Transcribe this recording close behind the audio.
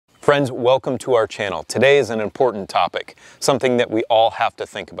Friends, welcome to our channel. Today is an important topic, something that we all have to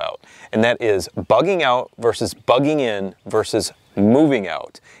think about, and that is bugging out versus bugging in versus moving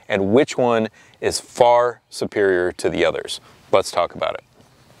out, and which one is far superior to the others. Let's talk about it.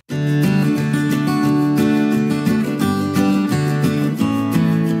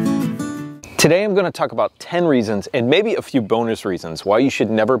 Today I'm going to talk about 10 reasons and maybe a few bonus reasons why you should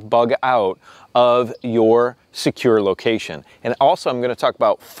never bug out of your secure location. And also I'm going to talk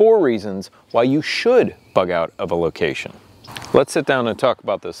about 4 reasons why you should bug out of a location. Let's sit down and talk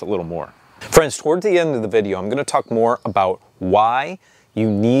about this a little more. Friends, towards the end of the video, I'm going to talk more about why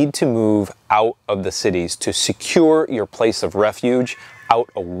you need to move out of the cities to secure your place of refuge, out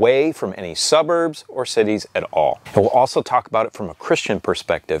away from any suburbs or cities at all. And we'll also talk about it from a Christian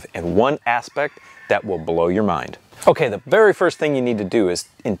perspective and one aspect that will blow your mind. Okay, the very first thing you need to do is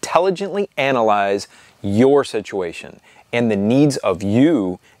intelligently analyze your situation and the needs of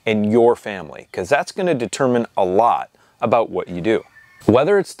you and your family, because that's going to determine a lot about what you do.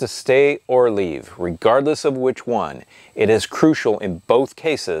 Whether it's to stay or leave, regardless of which one, it is crucial in both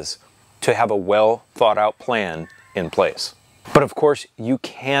cases to have a well thought out plan in place. But of course, you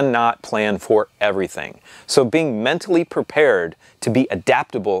cannot plan for everything. So being mentally prepared to be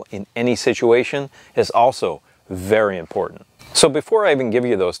adaptable in any situation is also very important. So before I even give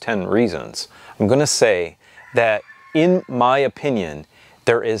you those 10 reasons, I'm going to say that in my opinion,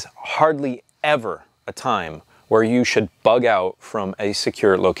 there is hardly ever a time where you should bug out from a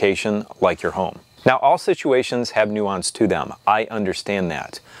secure location like your home. Now, all situations have nuance to them. I understand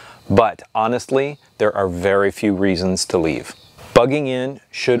that. But honestly, there are very few reasons to leave. Bugging in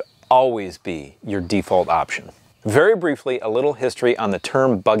should always be your default option. Very briefly, a little history on the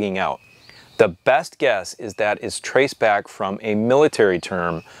term bugging out. The best guess is that it's traced back from a military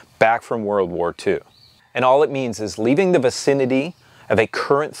term back from World War II. And all it means is leaving the vicinity of a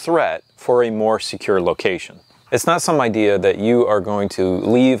current threat for a more secure location. It's not some idea that you are going to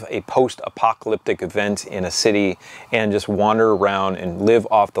leave a post-apocalyptic event in a city and just wander around and live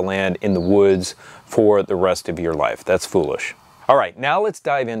off the land in the woods for the rest of your life. That's foolish. All right, now let's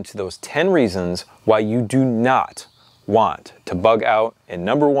dive into those 10 reasons why you do not want to bug out. And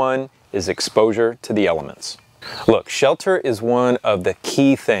number 1 is exposure to the elements. Look, shelter is one of the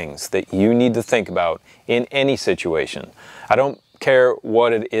key things that you need to think about in any situation. I don't care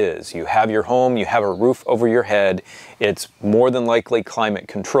what it is. You have your home, you have a roof over your head, it's more than likely climate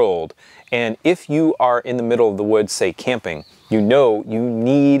controlled. And if you are in the middle of the woods, say camping, you know you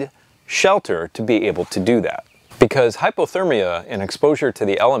need shelter to be able to do that. Because hypothermia and exposure to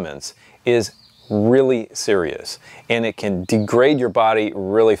the elements is really serious, and it can degrade your body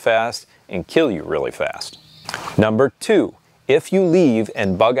really fast and kill you really fast. Number 2, if you leave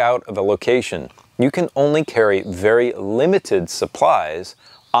and bug out of a location, you can only carry very limited supplies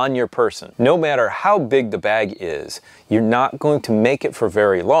on your person. No matter how big the bag is, you're not going to make it for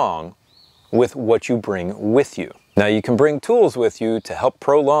very long with what you bring with you. Now, you can bring tools with you to help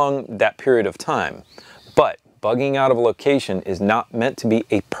prolong that period of time, but bugging out of a location is not meant to be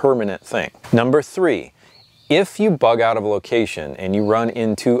a permanent thing. Number 3, if you bug out of a location and you run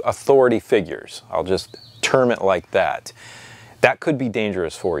into authority figures, I'll just term it like that, that could be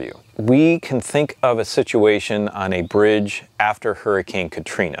dangerous for you. We can think of a situation on a bridge after Hurricane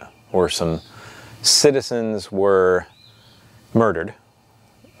Katrina, where some citizens were murdered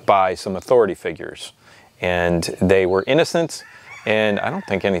by some authority figures, and they were innocent, and I don't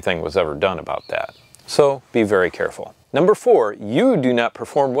think anything was ever done about that. So be very careful. Number 4, you do not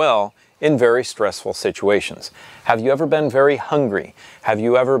perform well in very stressful situations. Have you ever been very hungry? Have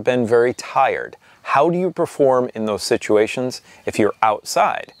you ever been very tired? How do you perform in those situations if you're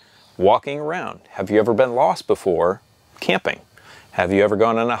outside, walking around? Have you ever been lost before camping? Have you ever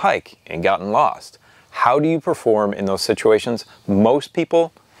gone on a hike and gotten lost? How do you perform in those situations? Most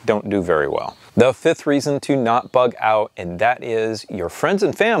people don't do very well. The 5th reason to not bug out, and that is your friends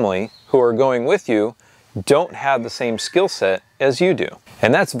and family who are going with you don't have the same skill set as you do.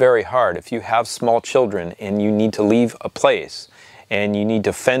 And that's very hard if you have small children and you need to leave a place and you need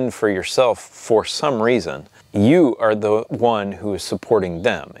to fend for yourself for some reason. You are the one who is supporting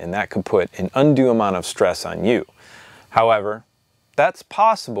them, and that could put an undue amount of stress on you. However, that's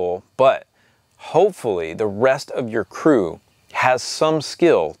possible, but hopefully the rest of your crew has some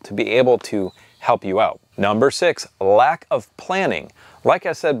skill to be able to help you out. Number 6, lack of planning. Like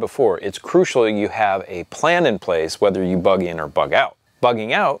I said before, it's crucial you have a plan in place whether you bug in or bug out.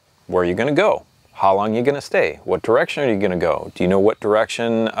 Bugging out, where are you going to go? How long are you going to stay? What direction are you going to go? Do you know what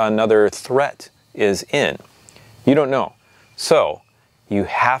direction another threat is in? You don't know. So you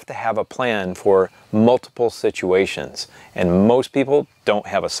have to have a plan for multiple situations, and most people don't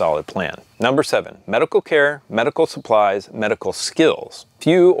have a solid plan. Number 7, medical care, medical supplies, medical skills. If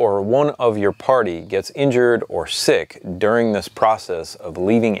you or one of your party gets injured or sick during this process of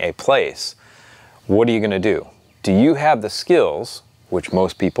leaving a place, what are you going to do? Do you have the skills, which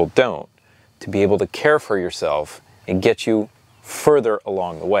most people don't, to be able to care for yourself and get you further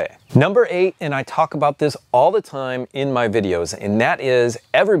along the way? Number 8, and I talk about this all the time in my videos, and that is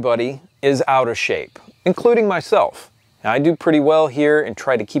everybody is out of shape, including myself. Now, I do pretty well here and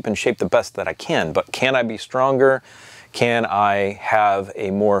try to keep in shape the best that I can, but can I be stronger? Can I have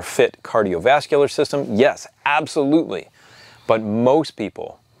a more fit cardiovascular system? Yes, absolutely. But most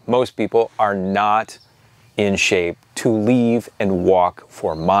people are not in shape to leave and walk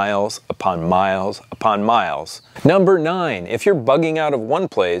for miles upon miles upon miles. Number 9, if you're bugging out of one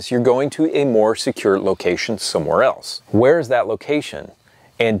place, you're going to a more secure location somewhere else. Where is that location?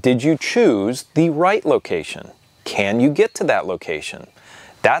 And did you choose the right location? Can you get to that location?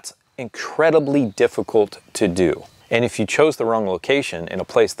 That's incredibly difficult to do. And if you chose the wrong location in a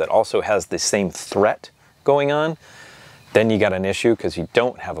place that also has the same threat going on, then you got an issue because you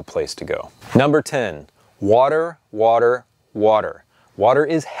don't have a place to go. Number 10, water, water, water. Water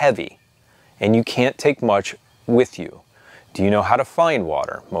is heavy and you can't take much with you. Do you know how to find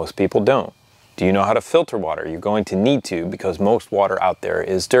water? Most people don't. Do you know how to filter water? You're going to need to, because most water out there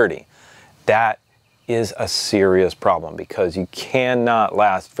is dirty. That is a serious problem because you cannot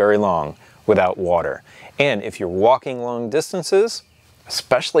last very long without water. And if you're walking long distances,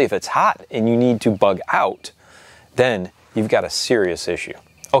 especially if it's hot and you need to bug out, then you've got a serious issue.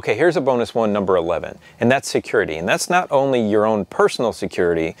 Okay, here's a bonus one, number 11, and that's security. And that's not only your own personal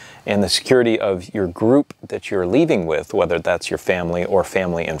security and the security of your group that you're leaving with, whether that's your family or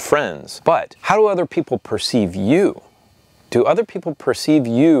family and friends, but how do other people perceive you? Do other people perceive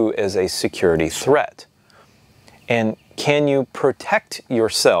you as a security threat? And can you protect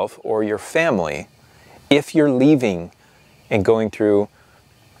yourself or your family if you're leaving and going through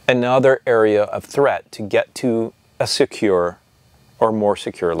another area of threat to get to a secure or more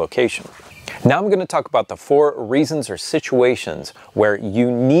secure location? Now I'm going to talk about the 4 reasons or situations where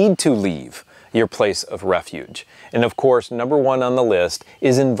you need to leave your place of refuge. And of course, number 1 on the list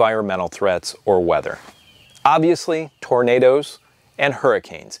is environmental threats or weather. Obviously, tornadoes and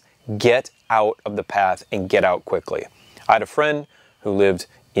hurricanes. Get out of the path and get out quickly. I had a friend who lived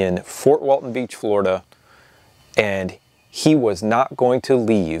in Fort Walton Beach, Florida, and he was not going to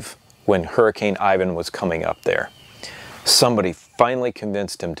leave when Hurricane Ivan was coming up there. Somebody finally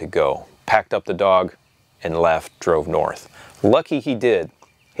convinced him to go, packed up the dog and left, drove north. Lucky he did.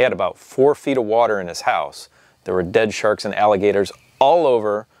 He had about 4 feet of water in his house. There were dead sharks and alligators all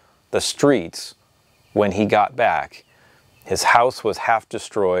over the streets when he got back. His house was half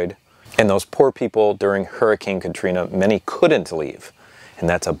destroyed, and those poor people during Hurricane Katrina, many couldn't leave. And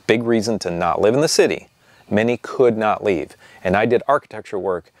that's a big reason to not live in the city. Many could not leave. And I did architecture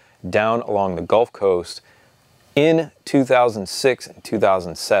work down along the Gulf Coast in 2006 and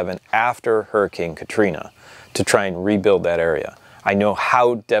 2007 after Hurricane Katrina to try and rebuild that area. I know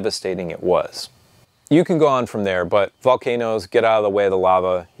how devastating it was. You can go on from there, but volcanoes, get out of the way of the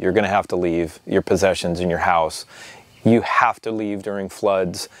lava. You're going to have to leave your possessions in your house. You have to leave during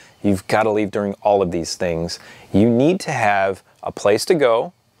floods. You've got to leave during all of these things. You need to have a place to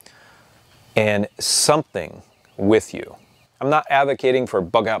go and something with you. I'm not advocating for a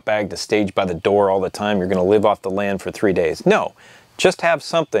bug out bag to stage by the door all the time. You're going to live off the land for 3 days. No, just have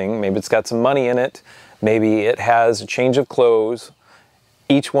something. Maybe it's got some money in it. Maybe it has a change of clothes.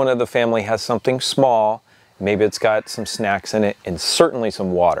 Each one of the family has something small. Maybe it's got some snacks in it and certainly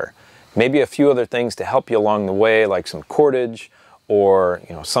some water. Maybe a few other things to help you along the way, like some cordage or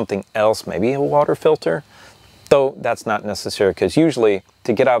something else, maybe a water filter. Though that's not necessary, because usually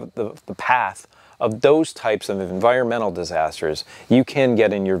to get out of the path of those types of environmental disasters, you can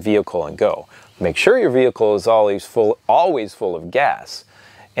get in your vehicle and go. Make sure your vehicle is always full of gas,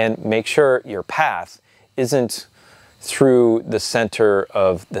 and make sure your path isn't through the center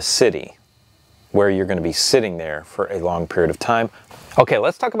of the city where you're going to be sitting there for a long period of time. Okay,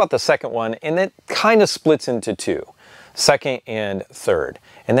 let's talk about the second one, and it kind of splits into 2, second and third.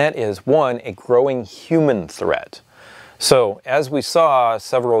 And that is 1, a growing human threat. So as we saw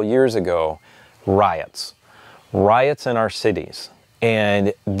several years ago, riots in our cities,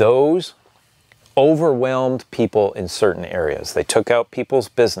 and those overwhelmed people in certain areas. They took out people's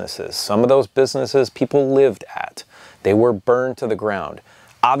businesses. Some of those businesses people lived at. They were burned to the ground.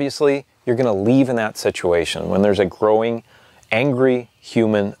 Obviously, you're going to leave in that situation when there's a growing, angry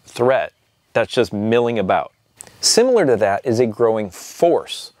human threat that's just milling about. Similar to that is a growing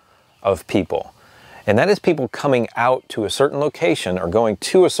force of people. And that is people coming out to a certain location or going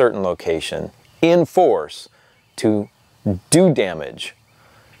to a certain location in force to do damage,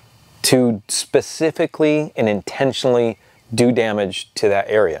 to specifically and intentionally do damage to that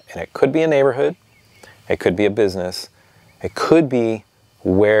area. And it could be a neighborhood, it could be a business, it could be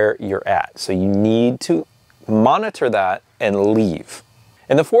where you're at. So you need to monitor that and leave.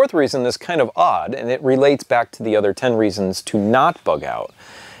 And the fourth reason is kind of odd, and it relates back to the other 10 reasons to not bug out.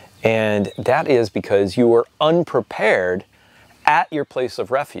 And that is because you were unprepared at your place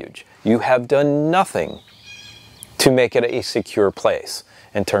of refuge. You have done nothing to make it a secure place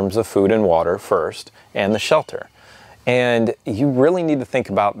in terms of food and water first, and the shelter. And you really need to think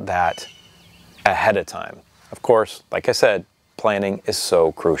about that ahead of time. Of course, like I said, planning is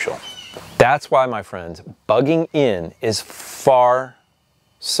so crucial. That's why, my friends, bugging in is far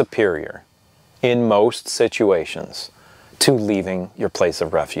superior in most situations to leaving your place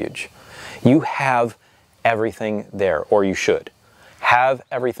of refuge. You have everything there, or you should have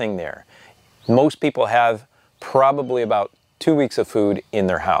everything there. Most people have probably about 2 weeks of food in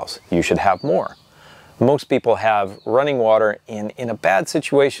their house. You should have more. Most people have running water. In a bad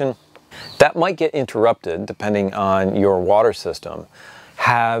situation, that might get interrupted depending on your water system.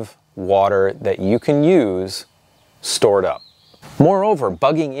 Have water that you can use stored up. Moreover,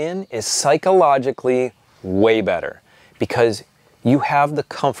 bugging in is psychologically way better because you have the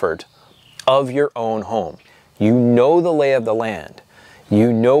comfort of your own home. You know the lay of the land.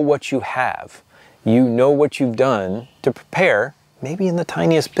 You know what you have. You know what you've done to prepare, maybe in the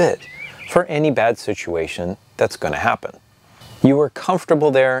tiniest bit, for any bad situation that's going to happen. You are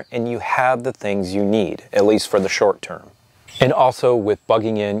comfortable there and you have the things you need, at least for the short term. And also with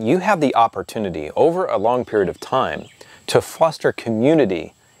bugging in, you have the opportunity over a long period of time to foster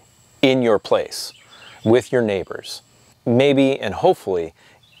community in your place with your neighbors. Maybe and hopefully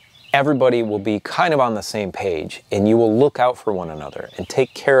everybody will be kind of on the same page and you will look out for one another and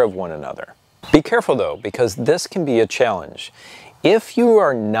take care of one another. Be careful though, because this can be a challenge. If you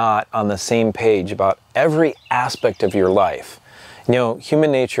are not on the same page about every aspect of your life, you know,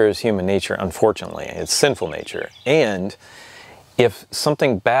 human nature is human nature, unfortunately. It's sinful nature. And if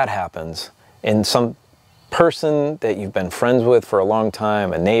something bad happens and some person that you've been friends with for a long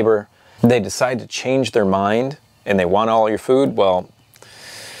time, a neighbor, they decide to change their mind and they want all your food, well,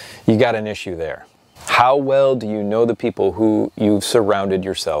 you got an issue there. How well do you know the people who you've surrounded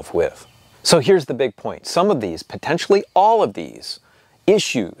yourself with? So here's the big point. Some of these, potentially all of these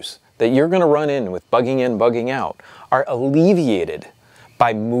issues that you're going to run in with bugging in, bugging out, are alleviated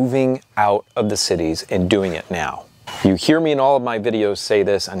by moving out of the cities and doing it now. You hear me in all of my videos say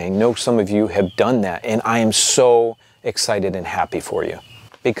this, and I know some of you have done that, and I am so excited and happy for you.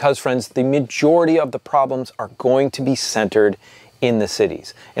 Because, friends, the majority of the problems are going to be centered in the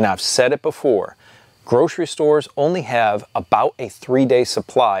cities. And I've said it before, grocery stores only have about a 3-day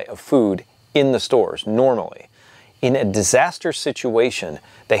supply of food in the stores normally. In a disaster situation,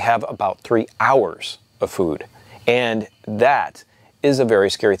 they have about 3 hours of food. And that is a very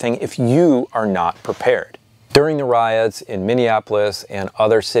scary thing if you are not prepared. During the riots in Minneapolis and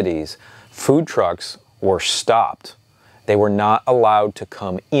other cities, food trucks were stopped. They were not allowed to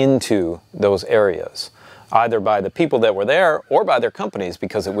come into those areas, either by the people that were there or by their companies,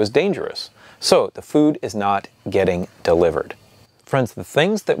 because it was dangerous. So the food is not getting delivered. Friends, the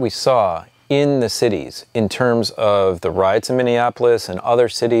things that we saw in the cities in terms of the riots in Minneapolis and other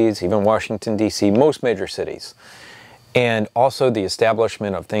cities, even Washington, D.C., most major cities, and also the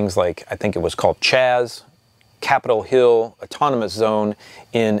establishment of things like, I think it was called Chaz, Capitol Hill, Autonomous Zone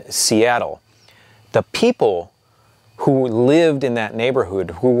in Seattle. The people who lived in that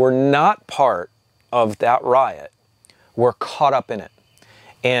neighborhood who were not part of that riot were caught up in it.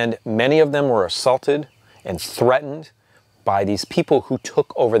 And many of them were assaulted and threatened by these people who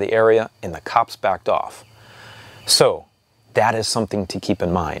took over the area, and the cops backed off. So that is something to keep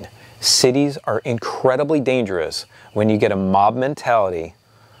in mind. Cities are incredibly dangerous when you get a mob mentality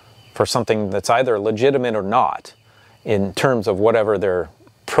for something that's either legitimate or not in terms of whatever they're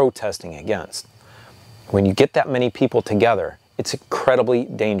protesting against. When you get that many people together, it's incredibly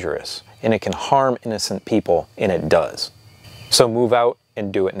dangerous and it can harm innocent people, and it does. So move out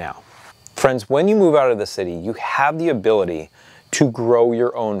and do it now. Friends, when you move out of the city, you have the ability to grow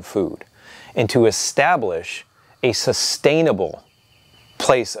your own food and to establish a sustainable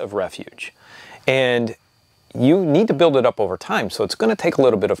place of refuge. And you need to build it up over time, so it's going to take a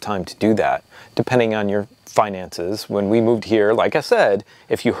little bit of time to do that, depending on your finances. When we moved here, like I said,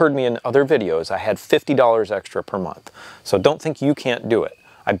 if you heard me in other videos, I had $50 extra per month. So don't think you can't do it.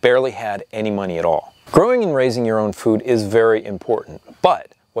 I barely had any money at all. Growing and raising your own food is very important,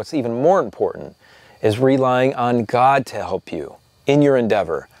 but what's even more important is relying on God to help you in your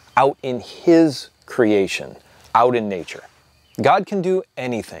endeavor, out in His creation, out in nature. God can do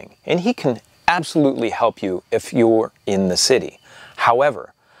anything, and He can absolutely help you if you're in the city.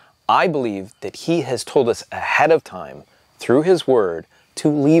 However, I believe that He has told us ahead of time through His Word to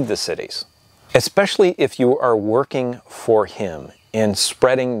leave the cities, especially if you are working for Him in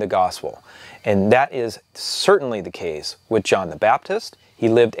spreading the gospel. And that is certainly the case with John the Baptist. He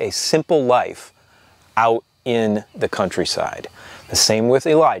lived a simple life out in the countryside. The same with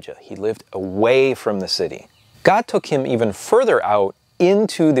Elijah. He lived away from the city. God took him even further out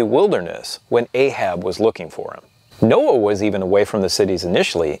into the wilderness when Ahab was looking for him. Noah was even away from the cities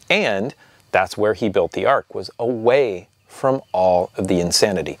initially, and that's where he built the ark, was away from all of the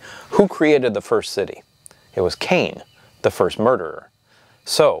insanity. Who created the first city? It was Cain, the first murderer.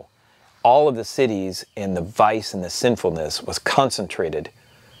 So, all of the cities and the vice and the sinfulness was concentrated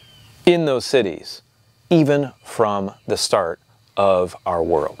in those cities, even from the start of our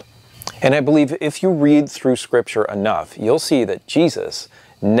world. And I believe if you read through Scripture enough, you'll see that Jesus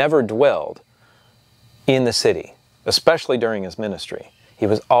never dwelled in the city, especially during His ministry. He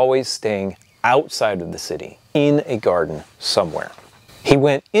was always staying outside of the city, in a garden somewhere. He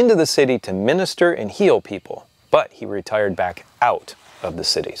went into the city to minister and heal people, but He retired back out of the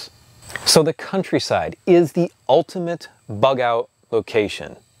cities. So the countryside is the ultimate bug out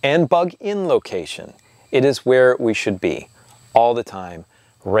location and bug in location. It is where we should be all the time,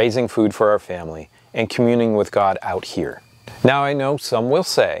 raising food for our family and communing with God out here. Now I know some will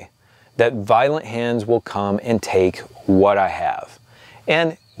say that violent hands will come and take what I have.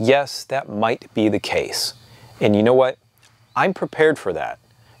 And yes, that might be the case. And you know what? I'm prepared for that.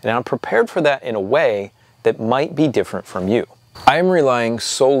 And I'm prepared for that in a way that might be different from you. I am relying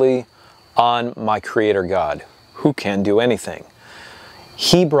solely on my Creator God, who can do anything.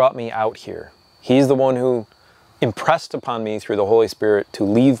 He brought me out here. He's the one who impressed upon me through the Holy Spirit to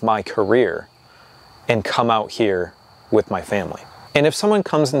leave my career and come out here with my family. And if someone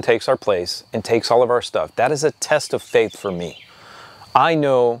comes and takes our place and takes all of our stuff, that is a test of faith for me. I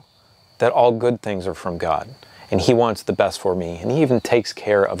know that all good things are from God, and He wants the best for me, and He even takes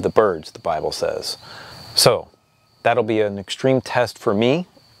care of the birds, the Bible says. So, that'll be an extreme test for me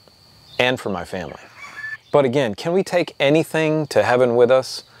and for my family. But again, can we take anything to heaven with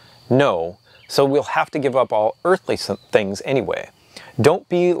us? No. So we'll have to give up all earthly things anyway. Don't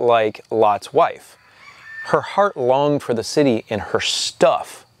be like Lot's wife. Her heart longed for the city and her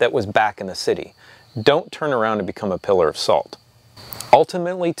stuff that was back in the city. Don't turn around and become a pillar of salt.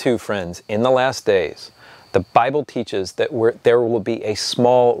 Ultimately, too, friends, in the last days, the Bible teaches that there will be a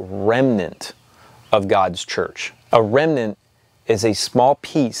small remnant of God's church. A remnant is a small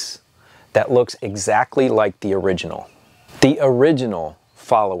piece that looks exactly like the original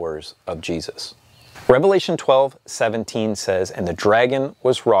followers of Jesus. Revelation 12:17 says, "And the dragon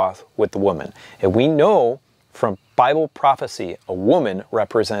was wroth with the woman." And we know from Bible prophecy, a woman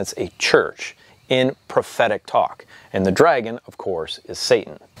represents a church in prophetic talk. And the dragon, of course, is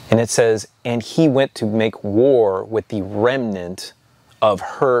Satan. And it says, "And he went to make war with the remnant of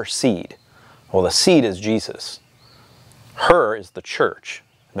her seed." Well, the seed is Jesus. Her is the church.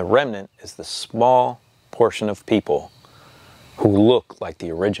 And the remnant is the small portion of people who look like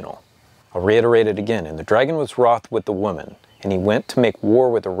the original. I'll reiterate it again. "And the dragon was wroth with the woman, and he went to make war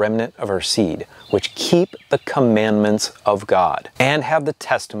with the remnant of her seed, which keep the commandments of God, and have the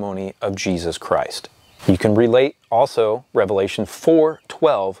testimony of Jesus Christ." You can relate also Revelation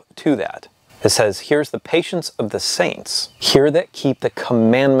 4:12 to that. It says, "Here's the patience of the saints, here that keep the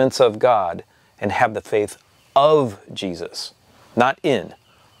commandments of God, and have the faith of Jesus." Not in,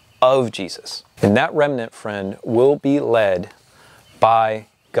 of Jesus. And that remnant, friend, will be led by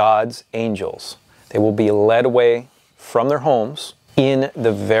God's angels. They will be led away from their homes in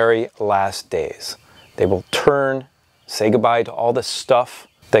the very last days. They will turn, say goodbye to all the stuff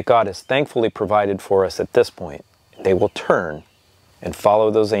that God has thankfully provided for us at this point. They will turn and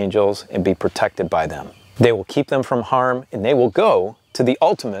follow those angels and be protected by them. They will keep them from harm, and they will go to the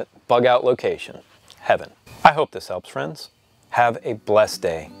ultimate bug out location, heaven. I hope this helps, friends. Have a blessed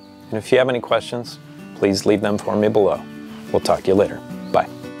day. And if you have any questions, please leave them for me below. We'll talk to you later.